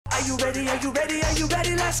Are you ready? Are you ready? Are you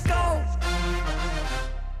ready? Let's go!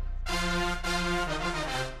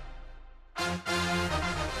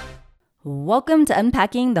 Welcome to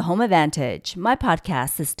Unpacking the Home Advantage. My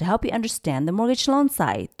podcast is to help you understand the mortgage loan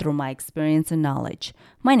side through my experience and knowledge.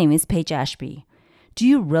 My name is Paige Ashby. Do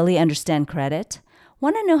you really understand credit?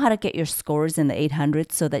 Want to know how to get your scores in the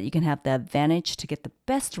 800s so that you can have the advantage to get the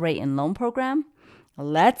best rate in loan program?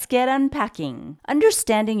 Let's get unpacking.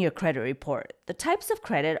 Understanding your credit report. The types of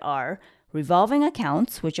credit are revolving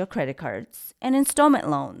accounts, which are credit cards, and installment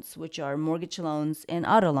loans, which are mortgage loans and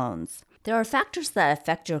auto loans. There are factors that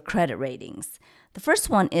affect your credit ratings. The first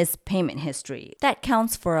one is payment history. That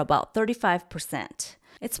counts for about 35%.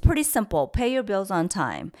 It's pretty simple. Pay your bills on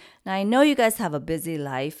time. Now, I know you guys have a busy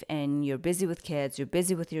life and you're busy with kids, you're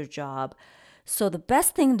busy with your job. So the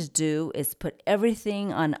best thing to do is put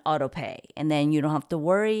everything on auto pay. And then you don't have to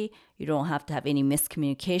worry. You don't have to have any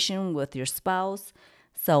miscommunication with your spouse.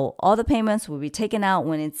 So all the payments will be taken out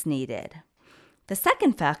when it's needed. The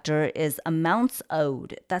second factor is amounts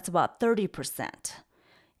owed. That's about 30%.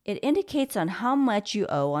 It indicates on how much you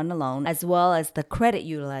owe on a loan as well as the credit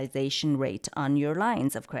utilization rate on your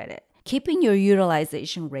lines of credit. Keeping your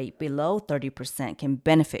utilization rate below 30% can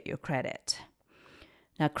benefit your credit.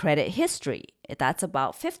 Now, credit history, that's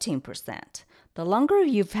about 15%. The longer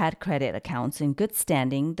you've had credit accounts in good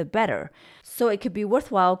standing, the better. So it could be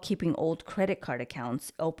worthwhile keeping old credit card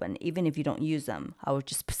accounts open, even if you don't use them. I would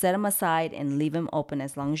just set them aside and leave them open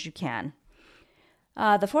as long as you can.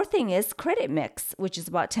 The fourth thing is credit mix, which is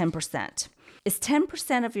about 10%. Is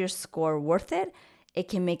 10% of your score worth it? It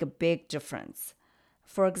can make a big difference.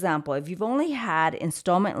 For example, if you've only had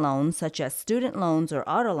installment loans such as student loans or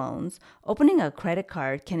auto loans, opening a credit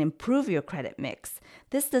card can improve your credit mix.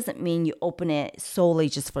 This doesn't mean you open it solely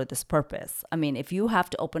just for this purpose. I mean, if you have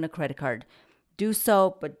to open a credit card, do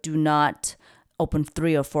so, but do not open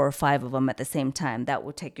 3 or 4 or 5 of them at the same time. That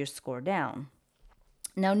will take your score down.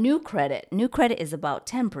 Now, new credit is about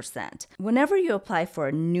 10%. Whenever you apply for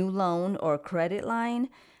a new loan or credit line,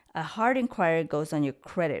 a hard inquiry goes on your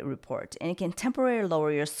credit report, and it can temporarily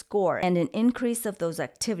lower your score, and an increase of those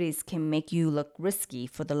activities can make you look risky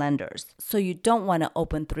for the lenders. So you don't want to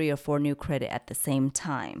open 3 or 4 new credit at the same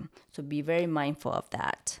time. So be very mindful of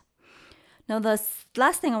that. Now, the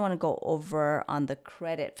last thing I want to go over on the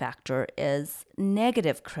credit factor is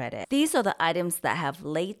negative credit. These are the items that have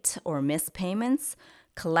late or missed payments,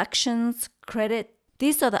 collections, credit.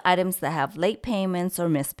 These are the items that have late payments or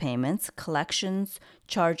missed payments, collections,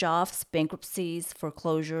 charge-offs, bankruptcies,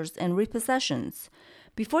 foreclosures, and repossessions.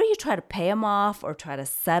 Before you try to pay them off or try to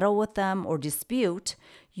settle with them or dispute,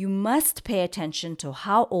 you must pay attention to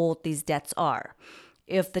how old these debts are.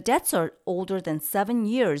 If the debts are older than 7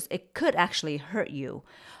 years, it could actually hurt you.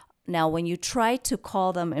 Now, when you try to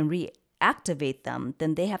call them and reactivate them,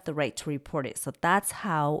 then they have the right to report it. So that's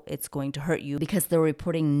how it's going to hurt you because they're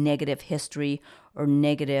reporting negative history or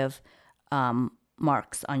negative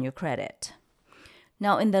marks on your credit.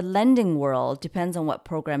 Now, in the lending world, depends on what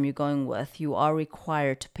program you're going with, you are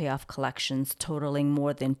required to pay off collections totaling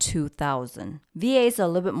more than $2,000. VAs are a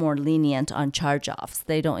little bit more lenient on charge-offs.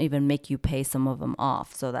 They don't even make you pay some of them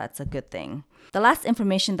off, so that's a good thing. The last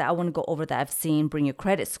information that I want to go over that I've seen bring your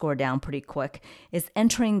credit score down pretty quick is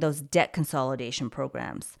entering those debt consolidation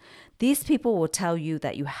programs. These people will tell you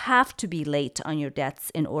that you have to be late on your debts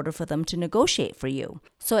in order for them to negotiate for you.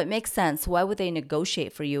 So it makes sense. Why would they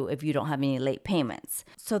negotiate for you if you don't have any late payments?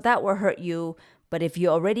 So that will hurt you. But if you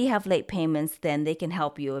already have late payments, then they can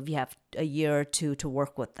help you if you have a year or two to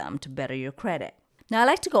work with them to better your credit. Now, I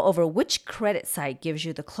like to go over which credit site gives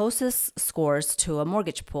you the closest scores to a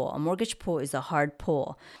mortgage pool. A mortgage pool is a hard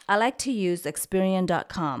pull. I like to use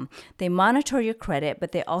Experian.com. They monitor your credit,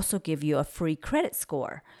 but they also give you a free credit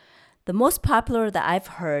score. The most popular that I've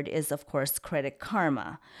heard is, of course, Credit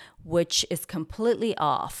Karma, which is completely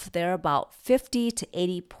off. They're about 50 to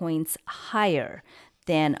 80 points higher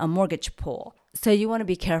than a mortgage pool. So you want to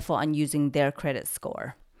be careful on using their credit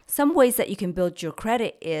score. Some ways that you can build your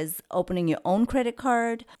credit is opening your own credit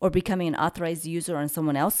card or becoming an authorized user on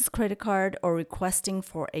someone else's credit card or requesting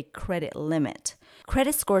for a credit limit.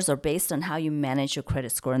 Credit scores are based on how you manage your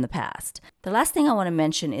credit score in the past. The last thing I want to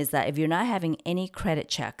mention is that if you're not having any credit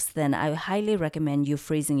checks, then I highly recommend you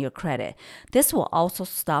freezing your credit. This will also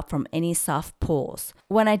stop from any soft pulls.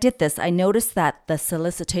 When I did this, I noticed that the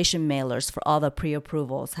solicitation mailers for all the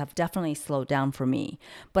pre-approvals have definitely slowed down for me,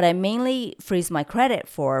 but I mainly freeze my credit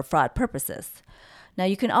for fraud purposes. Now,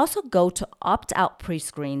 you can also go to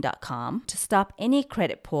optoutprescreen.com to stop any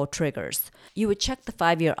credit pull triggers. You would check the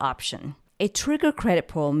 5-year option. A trigger credit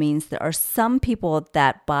pull means there are some people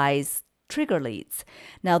that buys trigger leads.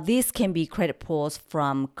 Now, these can be credit pulls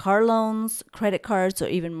from car loans, credit cards, or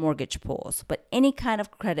even mortgage pulls. But any kind of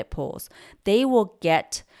credit pulls, they will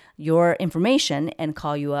get your information and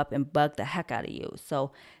call you up and bug the heck out of you.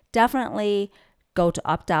 So definitely go to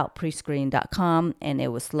optoutprescreen.com and it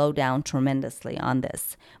will slow down tremendously on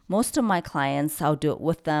this. Most of my clients, I'll do it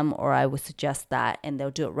with them or I would suggest that and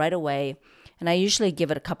they'll do it right away. And I usually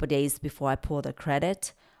give it a couple days before I pull their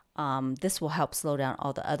credit. This will help slow down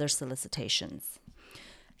all the other solicitations.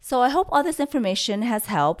 So I hope all this information has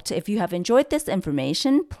helped. If you have enjoyed this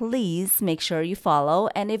information, please make sure you follow.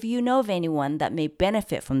 And if you know of anyone that may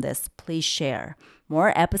benefit from this, please share.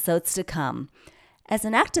 More episodes to come. As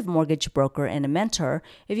an active mortgage broker and a mentor,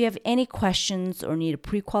 if you have any questions or need a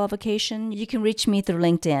pre-qualification, you can reach me through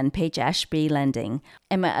LinkedIn, Paige Ashby Lending,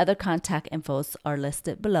 and my other contact infos are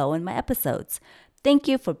listed below in my episodes. Thank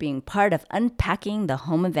you for being part of Unpacking the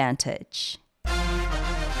Home Advantage.